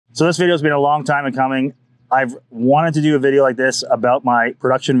So this video has been a long time in coming. I've wanted to do a video like this about my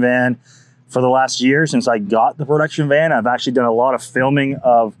production van for the last year. Since I got the production van, I've actually done a lot of filming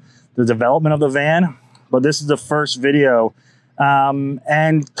of the development of the van, but this is the first video.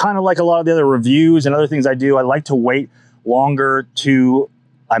 And kind of like a lot of the other reviews and other things I do, I like to wait longer until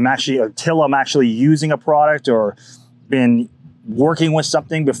I'm actually using a product or been working with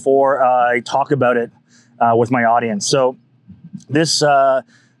something before I talk about it with my audience. So this,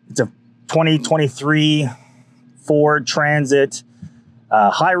 it's a 2023 Ford Transit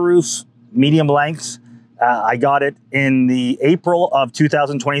high roof, medium length. I got it in the April of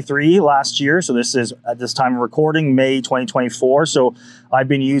 2023 last year. So this is at this time of recording, May 2024. So I've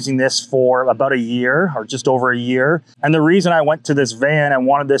been using this for about a year or just over a year. And the reason I went to this van and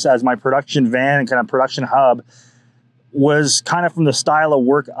wanted this as my production van and kind of production hub was kind of from the style of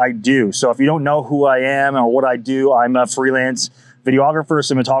work I do. So if you don't know who I am or what I do, I'm a freelance videographer,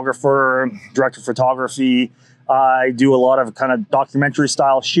 cinematographer, director of photography. I do a lot of kind of documentary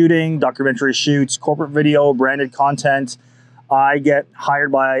style shooting, documentary shoots, corporate video, branded content. I get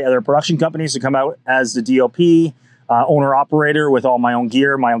hired by other production companies to come out as the DOP, owner operator with all my own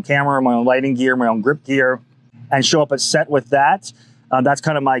gear, my own camera, my own lighting gear, my own grip gear, and show up at set with that. That's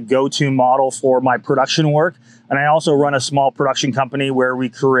kind of my go-to model for my production work. And I also run a small production company where we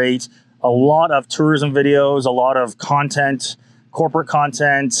create a lot of tourism videos, a lot of content, corporate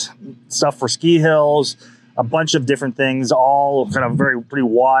content, stuff for ski hills, a bunch of different things, all kind of pretty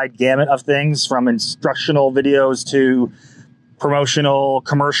wide gamut of things, from instructional videos to promotional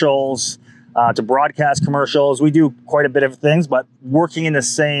commercials, to broadcast commercials. We do quite a bit of things, but working in the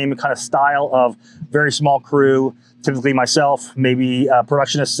same kind of style of very small crew, typically myself, maybe a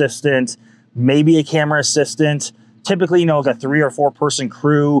production assistant, maybe a camera assistant, typically, like a 3 or 4 person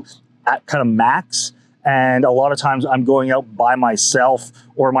crew at kind of max. And a lot of times I'm going out by myself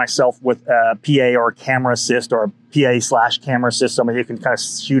or myself with a PA or a camera assist or a PA/camera assist, somebody who can kind of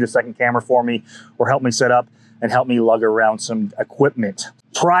shoot a second camera for me or help me set up and help me lug around some equipment.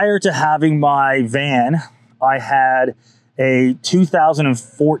 Prior to having my van, I had a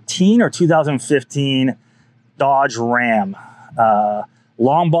 2014 or 2015 Dodge Ram,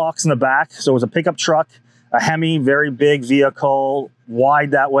 long box in the back. So it was a pickup truck, a Hemi, very big vehicle,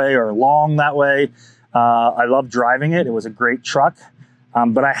 wide that way or long that way. I loved driving it. It was a great truck.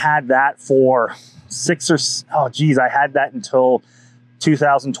 But I had that for I had that until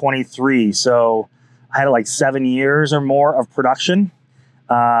 2023. So I had like 7 years or more of production.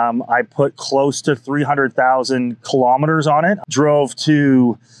 I put close to 300,000 kilometers on it. Drove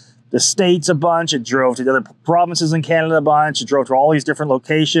to the States a bunch. It drove to the other provinces in Canada a bunch. It drove to all these different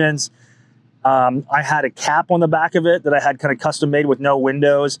locations. I had a cap on the back of it that I had kind of custom made with no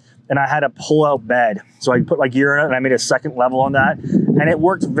windows, and I had a pull-out bed. So I put my gear in it and I made a second level on that, and it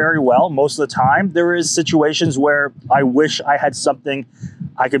worked very well most of the time. There is situations where I wish I had something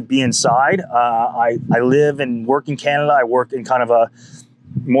I could be inside. I live and work in Canada. I work in kind of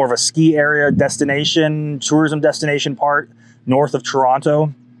more of a ski area destination, tourism destination part north of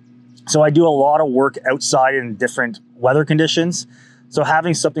Toronto. So I do a lot of work outside in different weather conditions. So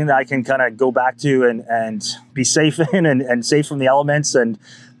having something that I can kind of go back to and be safe in and safe from the elements and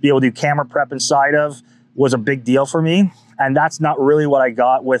be able to do camera prep inside of was a big deal for me. And that's not really what I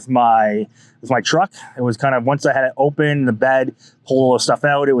got with my truck. It was kind of, once I had it open, the bed, pull all the stuff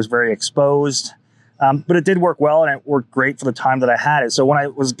out, it was very exposed. But it did work well, and it worked great for the time that I had it. So when I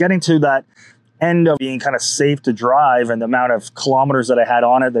was getting to that end of being kind of safe to drive and the amount of kilometers that I had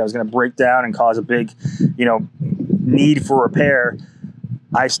on it that I was going to break down and cause a big, need for repair,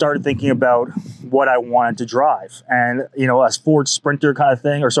 I started thinking about what I wanted to drive. And, a Ford Sprinter kind of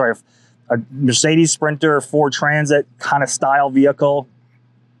thing, a Mercedes Sprinter, Ford Transit kind of style vehicle.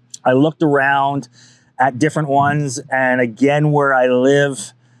 I looked around at different ones. And again, where I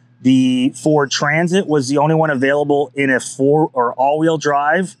live, the Ford Transit was the only one available in a all-wheel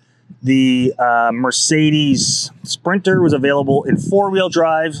drive. The Mercedes Sprinter was available in 4-wheel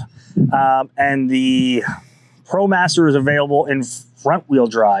drive. And the ProMaster is available in front-wheel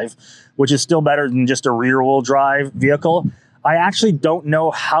drive, which is still better than just a rear-wheel drive vehicle. I actually don't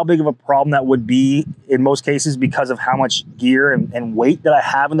know how big of a problem that would be in most cases because of how much gear and weight that I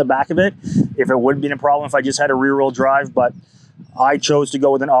have in the back of it. If it wouldn't be a problem if I just had a rear-wheel drive, but I chose to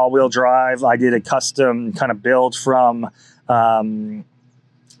go with an all-wheel drive. I did a custom kind of build from the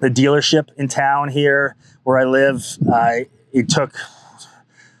dealership in town here where I live. It took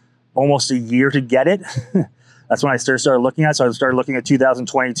almost a year to get it. That's when I started looking at it. So I started looking at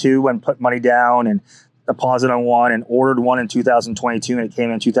 2022 and put money down and deposit on one and ordered one in 2022, and it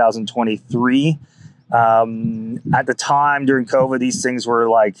came in 2023. At the time during COVID, these things were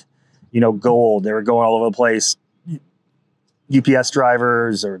like, gold. They were going all over the place. UPS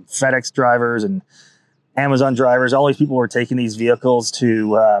drivers or FedEx drivers and Amazon drivers, all these people were taking these vehicles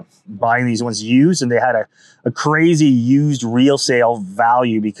to buying these ones used, and they had a crazy used real sale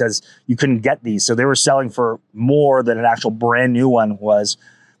value because you couldn't get these. So they were selling for more than an actual brand new one was,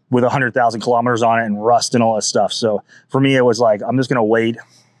 with 100,000 kilometers on it and rust and all this stuff. So for me, it was like, I'm just going to wait,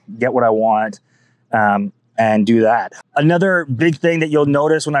 get what I want, and do that. Another big thing that you'll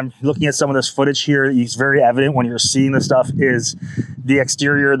notice when I'm looking at some of this footage here, it's very evident when you're seeing the stuff, is the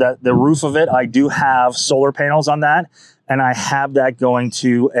exterior, the roof of it. I do have solar panels on that, and I have that going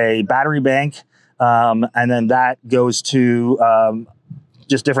to a battery bank. And then that goes to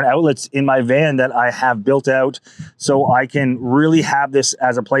just different outlets in my van that I have built out. So I can really have this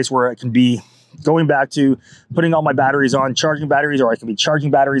as a place where it can be going back to putting all my batteries on, charging batteries, or I can be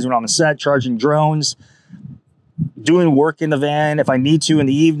charging batteries when I'm on set, charging drones, doing work in the van if I need to in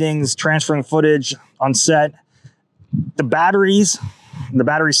the evenings, transferring footage on set. The batteries, the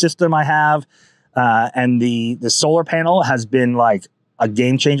battery system I have, and the solar panel has been like a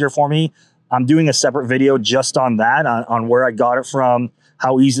game changer for me. I'm doing a separate video just on that, on where I got it from,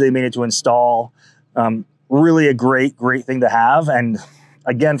 how easy they made it to install. Really a great thing to have. And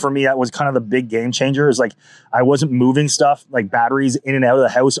again, for me, that was kind of the big game changer, is like I wasn't moving stuff like batteries in and out of the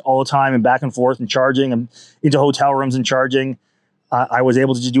house all the time and back and forth and charging and into hotel rooms and charging. I was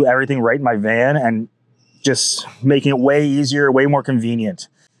able to just do everything right in my van and just making it way easier, way more convenient.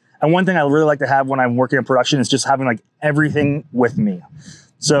 And one thing I really like to have when I'm working in production is just having like everything with me.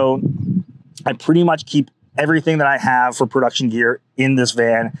 So I pretty much keep everything that I have for production gear in this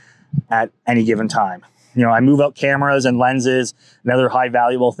van at any given time. I move out cameras and lenses and other high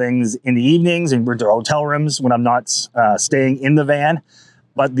valuable things in the evenings and into hotel rooms when I'm not staying in the van.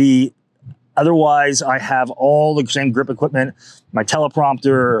 But otherwise, I have all the same grip equipment, my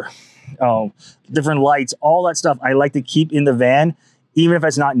teleprompter, different lights, all that stuff I like to keep in the van, even if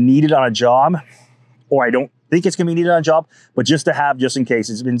it's not needed on a job, or I don't think it's going to be needed on a job, but just to have just in case.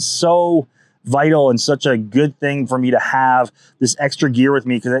 It's been so vital and such a good thing for me to have this extra gear with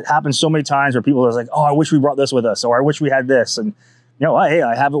me, because it happens so many times where people are like, oh, I wish we brought this with us, or I wish we had this. And hey,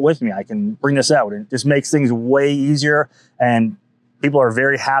 I have it with me. I can bring this out, and it just makes things way easier. And people are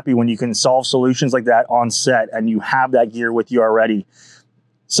very happy when you can solve solutions like that on set and you have that gear with you already.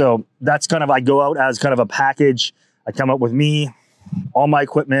 So that's kind of, I go out as kind of a package. I come up with me, all my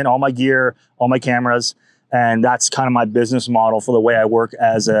equipment, all my gear, all my cameras. And that's kind of my business model for the way I work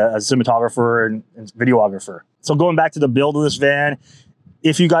as a cinematographer and videographer. So going back to the build of this van,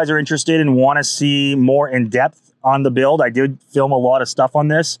 if you guys are interested and want to see more in depth on the build, I did film a lot of stuff on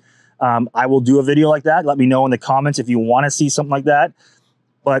this. I will do a video like that. Let me know in the comments if you want to see something like that.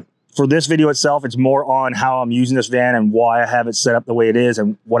 But for this video itself, it's more on how I'm using this van and why I have it set up the way it is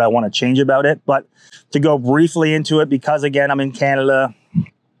and what I want to change about it. But to go briefly into it, because again, I'm in Canada,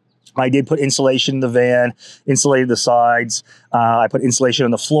 I did put insulation in the van, insulated the sides. I put insulation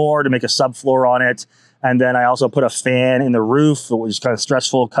on the floor to make a subfloor on it. And then I also put a fan in the roof. It was kind of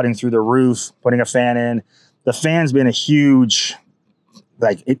stressful cutting through the roof, putting a fan in. The fan's been a huge,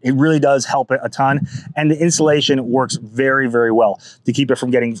 it really does help it a ton. And the insulation works very, very well to keep it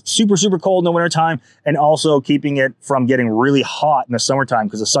from getting super, super cold in the wintertime, and also keeping it from getting really hot in the summertime,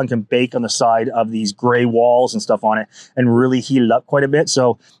 because the sun can bake on the side of these gray walls and stuff on it and really heat it up quite a bit.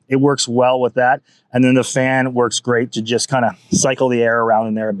 So it works well with that. And then the fan works great to just kind of cycle the air around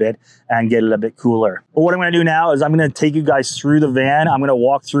in there a bit and get it a bit cooler. But what I'm going to do now is I'm going to take you guys through the van. I'm going to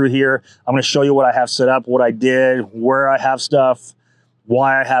walk through here. I'm going to show you what I have set up, what I did, where I have stuff,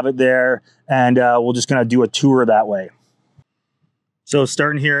 why I have it there, and we'll just kind of do a tour that way. So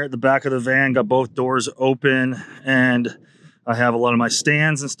starting here at the back of the van, got both doors open, and I have a lot of my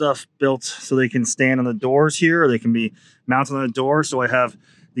stands and stuff built so they can stand on the doors here, or they can be mounted on the door. So I have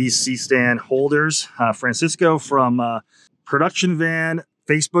these C-stand holders. Francisco from Production Van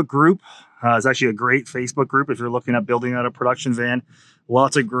Facebook group. It's actually a great Facebook group if you're looking at building out a production van.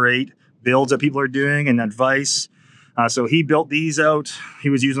 Lots of great builds that people are doing and advice. So he built these out. He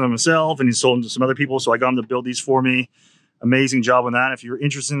was using them himself, and he sold them to some other people. So I got him to build these for me. Amazing job on that. If you're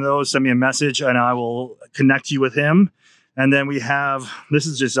interested in those, send me a message and I will connect you with him. And then we have, this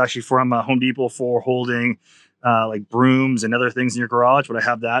is just actually from Home Depot for holding like brooms and other things in your garage. But I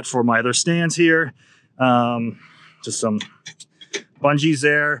have that for my other stands here. Just some bungees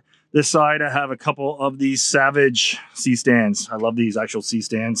there. This side, I have a couple of these Savage C-stands. I love these actual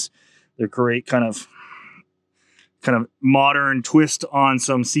C-stands. They're great kind of modern twist on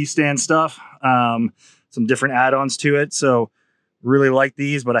some C-stand stuff, some different add-ons to it. So Really like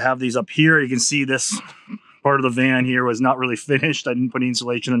these, but I have these up here. You can see this part of the van here was not really finished. I didn't put any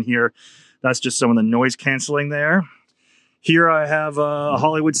insulation in here. That's just some of the noise canceling there. Here I have a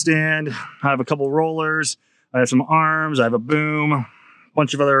Hollywood stand. I have a couple rollers. I have some arms. I have a boom, a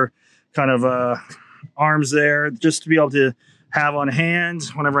bunch of other kind of arms there just to be able to have on hand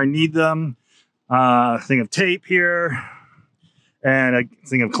whenever I need them. Thing of tape here and a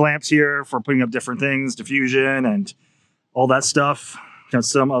thing of clamps here for putting up different things, diffusion and all that stuff. Got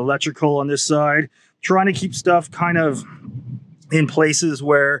some electrical on this side. Trying to keep stuff kind of in places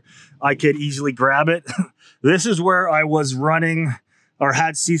where I could easily grab it. This is where I was running or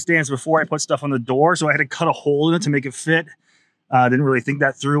had C-stands before I put stuff on the door, so I had to cut a hole in it to make it fit. I didn't really think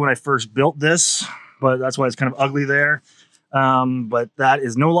that through when I first built this, but that's why it's kind of ugly there. But that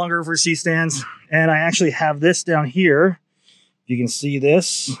is no longer for C-stands. And I actually have this down here. You can see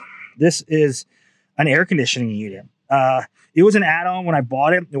this. This is an air conditioning unit. It was an add-on when I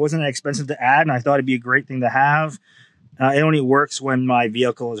bought it. It wasn't expensive to add, and I thought it'd be a great thing to have. It only works when my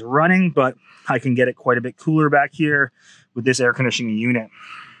vehicle is running, but I can get it quite a bit cooler back here with this air conditioning unit.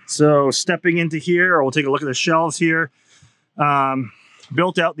 So stepping into here, we'll take a look at the shelves here.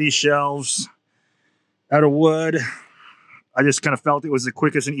 Built out these shelves out of wood. I just kind of felt it was the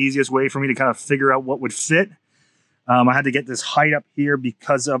quickest and easiest way for me to kind of figure out what would fit. I had to get this height up here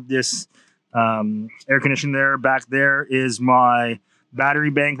because of this air conditioning there. Back there is my battery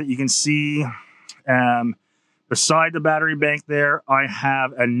bank that you can see. Beside the battery bank there, I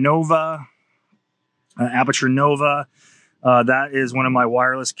have a Nova, an Aperture Nova. That is one of my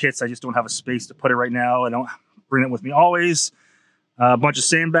wireless kits. I just don't have a space to put it right now. I don't bring it with me always. A bunch of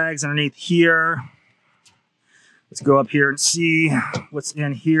sandbags underneath here. Let's go up here and see what's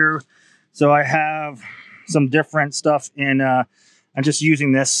in here. So I have some different stuff in, I'm just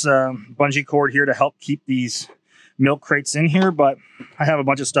using this bungee cord here to help keep these milk crates in here, but I have a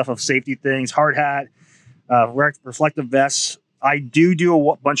bunch of stuff of safety things, hard hat, reflective vests. I do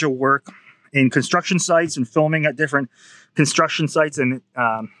a bunch of work in construction sites and filming at different construction sites and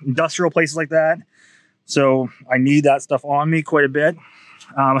industrial places like that. So I need that stuff on me quite a bit.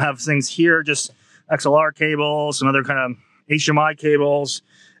 I have things here, just XLR cables, some other kind of HDMI cables,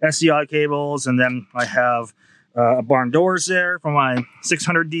 SDI cables, and then I have barn doors there for my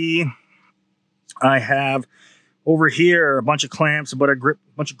 600D. I have over here a bunch of clamps, a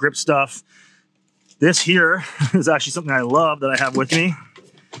bunch of grip stuff. This here is actually something I love that I have with me.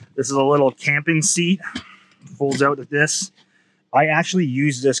 This is a little camping seat. Folds out like this. I actually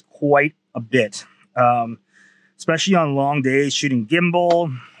use this quite a bit, especially on long days shooting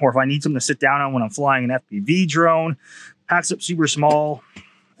gimbal, or if I need something to sit down on when I'm flying an FPV drone. Packs up super small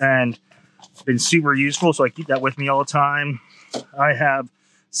and it's been super useful, so I keep that with me all the time. I have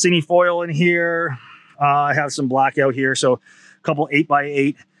cine foil in here. I have some blackout here, so a couple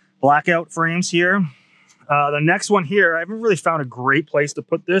 8x8 blackout frames here. The next one here, I haven't really found a great place to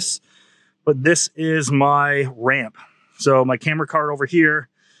put this, but this is my ramp. So my camera card over here,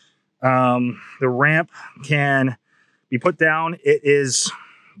 the ramp can be put down. It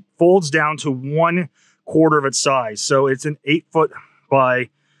folds down to 1/4 of its size. So it's an 8-foot by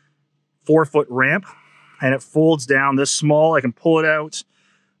 4-foot ramp, and it folds down this small. I can pull it out,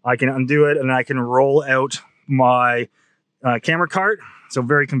 I can undo it, and I can roll out my camera cart. So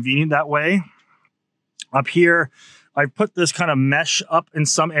very convenient that way. Up here, I put this kind of mesh up in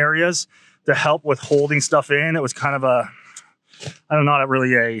some areas to help with holding stuff in. It was kind of a, I don't know, not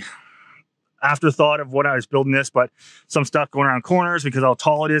really a afterthought of when I was building this, but some stuff going around corners because how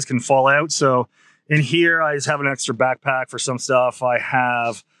tall it is can fall out. So in here, I just have an extra backpack for some stuff. I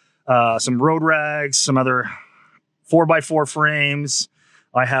have some road rags, some other 4x4 frames.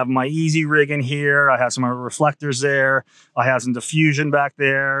 I have my easy rig in here. I have some reflectors there. I have some diffusion back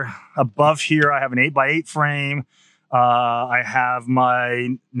there. Above here, I have an 8x8 frame. I have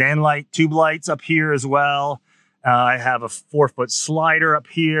my Nanlite tube lights up here as well. I have a 4-foot slider up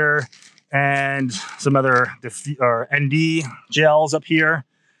here and some other ND gels up here.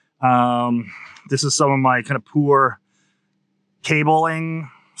 This is some of my kind of poor cabling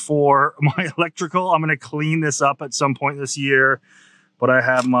for my electrical. I'm going to clean this up at some point this year. But I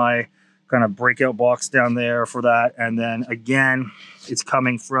have my kind of breakout box down there for that. And then again, it's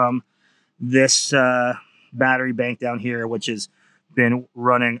coming from this battery bank down here, which has been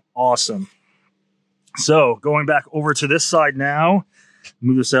running awesome. So going back over to this side now,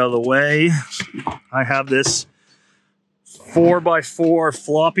 move this out of the way. I have this 4x4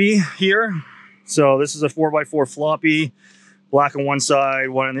 floppy here. So this is a 4x4 floppy, black on one side,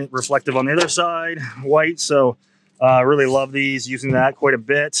 one reflective on the other side, white. So I really love these, using that quite a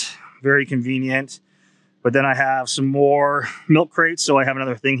bit. Very convenient. But then I have some more milk crates. So I have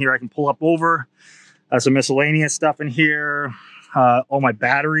another thing here I can pull up over. Some miscellaneous stuff in here. All my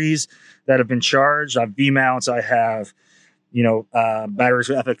batteries that have been charged. I have V-mounts. I have, batteries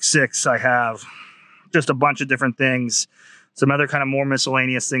with FX6. I have just a bunch of different things. Some other kind of more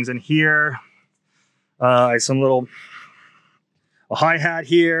miscellaneous things in here. A hi-hat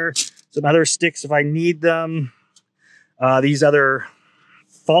here. Some other sticks if I need them. These other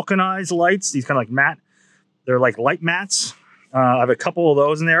vulcanized lights. These kind of like matte. They're like light mats. I have a couple of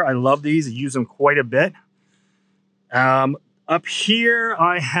those in there. I love these. I use them quite a bit. Up here,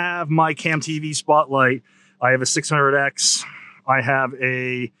 I have my Cam TV spotlight. I have a 600X. I have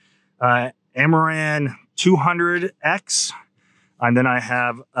a Amaran 200X. And then I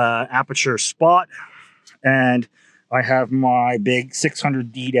have aperture spot. And I have my big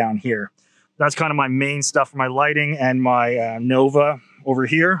 600D down here. That's kind of my main stuff for my lighting and my Nova over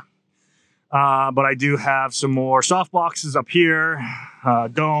here. But I do have some more soft boxes up here,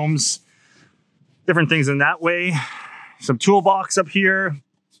 domes, different things in that way. Some toolbox up here,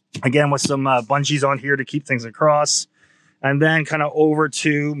 again with some bungees on here to keep things across. And then kind of over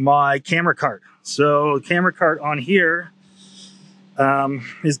to my camera cart. So the camera cart on here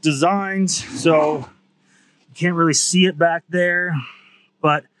is designed so you can't really see it back there,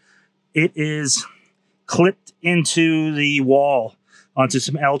 but it is clipped into the wall onto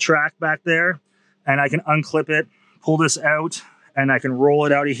some L-track back there, and I can unclip it, pull this out, and I can roll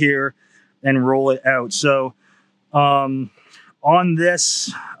it out of here and roll it out. So on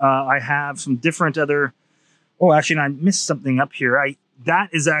this, I have some different other, oh, actually, I missed something up here. That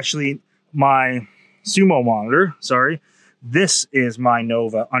is actually my Sumo monitor, sorry. This is my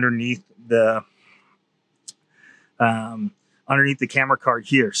Nova underneath the camera cart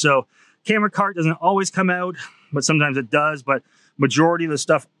here. So camera cart doesn't always come out, but sometimes it does. But majority of the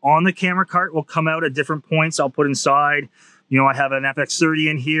stuff on the camera cart will come out at different points. I'll put inside. I have an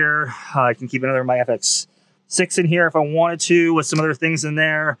FX30 in here. I can keep another of my FX6 in here if I wanted to, with some other things in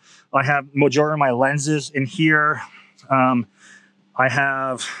there. I have majority of my lenses in here. I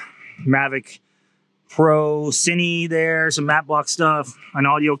have Mavic Pro Cine there, some matte box stuff, an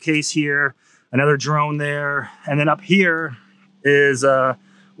audio case here, another drone there, and then up here is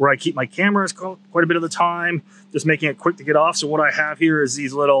where I keep my cameras quite a bit of the time, just making it quick to get off. So what I have here is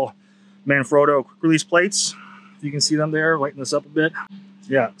these little Manfrotto quick release plates. If you can see them there, lighten this up a bit.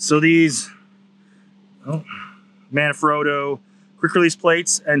 Yeah, so these Manfrotto quick release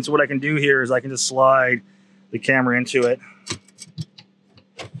plates. And so what I can do here is I can just slide the camera into it,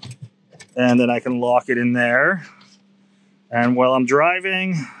 and then I can lock it in there. And while I'm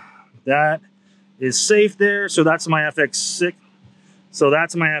driving, that is safe there. So that's my FX6. So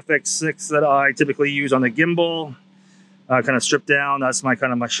that's my FX6 that I typically use on the gimbal, kind of stripped down. That's my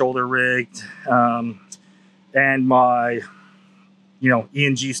kind of my shoulder rigged, and my,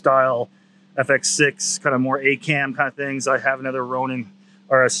 ENG style FX6, kind of more A-cam kind of things. I have another Ronin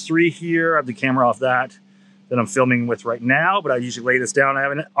RS3 here. I have the camera off that I'm filming with right now, but I usually lay this down. I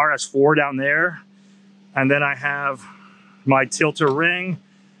have an RS4 down there, and then I have my tilter ring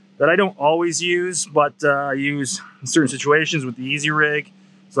that I don't always use, but I use in certain situations with the Easy Rig.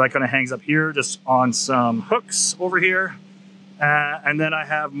 So that kind of hangs up here just on some hooks over here. And then I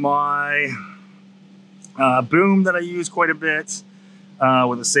have my boom that I use quite a bit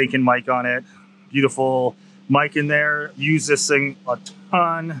with a Seiken mic on it. Beautiful mic in there. Use this thing a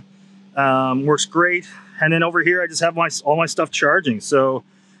ton. Works great. And then over here, I just have all my stuff charging. So,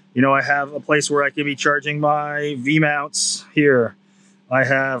 I have a place where I can be charging my V-mounts here. I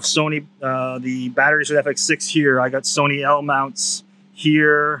have Sony, the batteries with FX6 here. I got Sony L mounts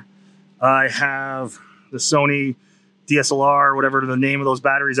here. I have the Sony DSLR, whatever the name of those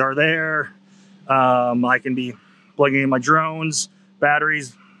batteries are there. I can be plugging in my drones,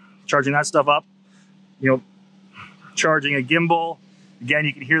 batteries, charging that stuff up, charging a gimbal. Again,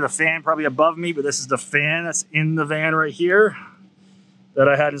 you can hear the fan probably above me, but this is the fan that's in the van right here that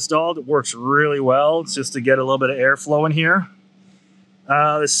I had installed. It works really well. It's just to get a little bit of airflow in here.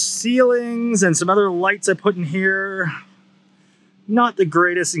 The ceilings and some other lights I put in here, not the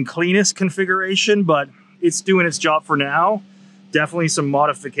greatest and cleanest configuration, but it's doing its job for now. Definitely some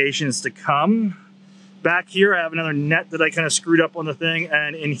modifications to come. Back here, I have another net that I kind of screwed up on the thing,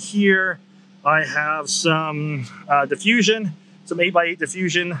 and in here, I have some diffusion, some 8x8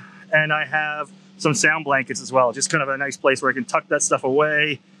 diffusion, and I have some sound blankets as well. Just kind of a nice place where I can tuck that stuff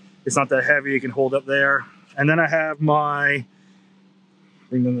away. It's not that heavy, you can hold up there. And then I have my,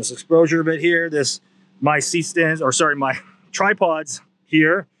 bring in this exposure a bit here, my C-stands, or sorry, my tripods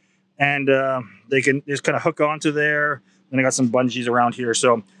here, and they can just kind of hook onto there. And I got some bungees around here.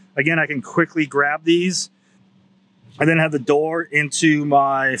 So Again, I can quickly grab these. I then have the door into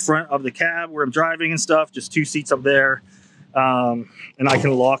my front of the cab where I'm driving and stuff, just 2 seats up there. And I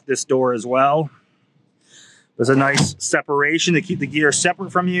can lock this door as well. There's a nice separation to keep the gear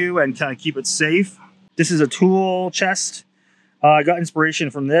separate from you and kind of keep it safe. This is a tool chest. I got inspiration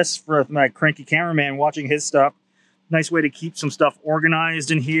from this for my cranky cameraman watching his stuff. Nice way to keep some stuff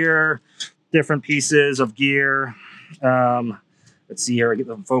organized in here. Different pieces of gear. Let's see here, I get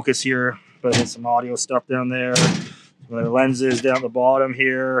the focus here. But I had some audio stuff down there. The lenses down the bottom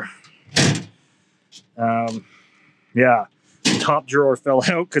here. Yeah, the top drawer fell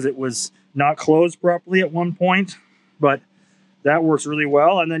out because it was not closed properly at one point, but that works really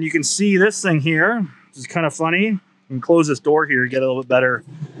well. And then you can see this thing here, which is kind of funny. You can close this door here to get a little bit better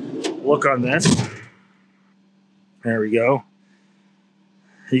look on this. There we go.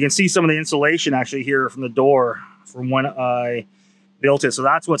 You can see some of the insulation actually here from the door from when I built it. So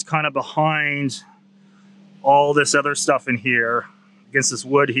that's what's kind of behind all this other stuff in here. Against this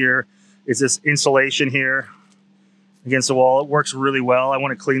wood here is this insulation here against the wall. It works really well. I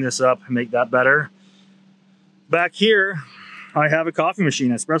want to clean this up and make that better. Back here, I have a coffee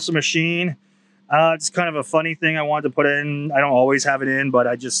machine, espresso machine. It's kind of a funny thing I wanted to put in. I don't always have it in, but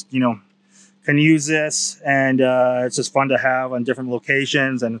I just, you know, can use this, and it's just fun to have on different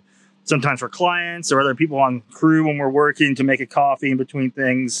locations, and sometimes for clients or other people on crew when we're working to make a coffee in between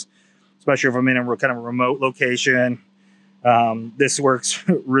things, especially if I'm in a kind of a remote location. This works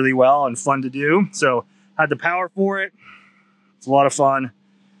really well and fun to do. So had the power for it. It's a lot of fun.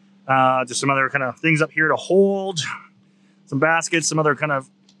 Just some other kind of things up here to hold, some baskets, some other kind of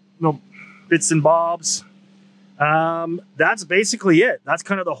little bits and bobs. That's basically it. That's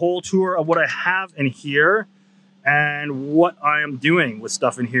kind of the whole tour of what I have in here and what I am doing with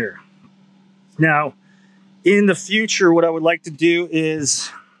stuff in here. Now, in the future, what I would like to do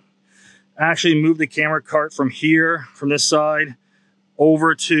is actually move the camera cart from here, from this side,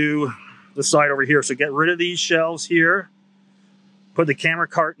 over to the side over here. So get rid of these shelves here, put the camera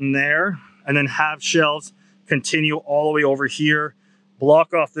cart in there, and then have shelves continue all the way over here.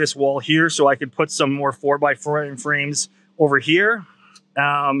 Block off this wall here so I could put some more 4x4 frames over here.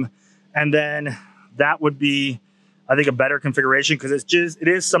 And then that would be, I think, a better configuration, because it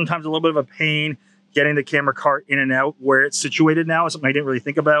is sometimes a little bit of a pain getting the camera cart in and out where it's situated now. It's something I didn't really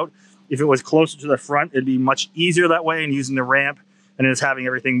think about. If it was closer to the front, it'd be much easier that way, and using the ramp and just having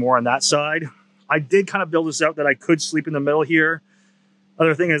everything more on that side. I did kind of build this out that I could sleep in the middle here.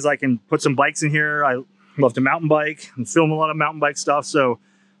 Other thing is I can put some bikes in here. I love to mountain bike and film a lot of mountain bike stuff. So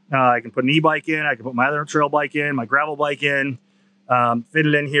I can put an e-bike in, I can put my other trail bike in, my gravel bike in, fit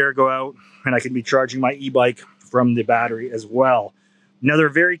it in here, go out, and I can be charging my e-bike from the battery as well. Another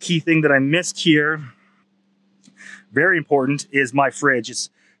very key thing that I missed here, very important, is my fridge.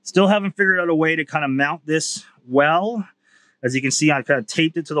 Still haven't figured out a way to kind of mount this well. As you can see, I kind of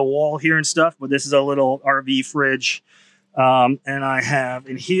taped it to the wall here and stuff, but this is a little RV fridge. And I have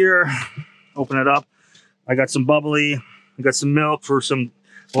in here, open it up, I got some bubbly, I got some milk for some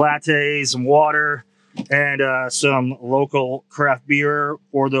lattes, some water, and some local craft beer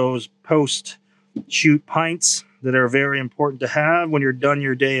for those post-shoot pints that are very important to have when you're done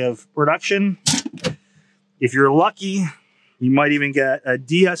your day of production. If you're lucky, you might even get a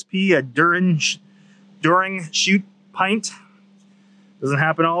DSP, a during shoot pint. Doesn't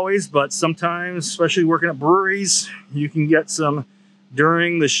happen always, but sometimes, especially working at breweries, you can get some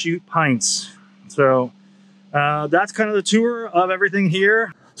during the shoot pints. So that's kind of the tour of everything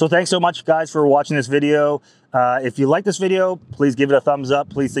here. So thanks so much, guys, for watching this video. If you like this video, please give it a thumbs up.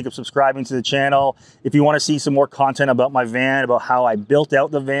 Please think of subscribing to the channel. If you want to see some more content about my van, about how I built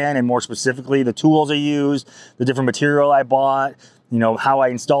out the van, and more specifically the tools I used, the different material I bought, you know, how I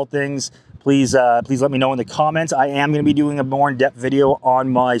installed things, please let me know in the comments. I am going to be doing a more in-depth video on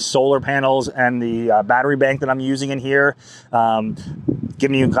my solar panels and the battery bank that I'm using in here,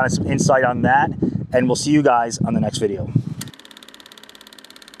 giving you kind of some insight on that. And we'll see you guys on the next video.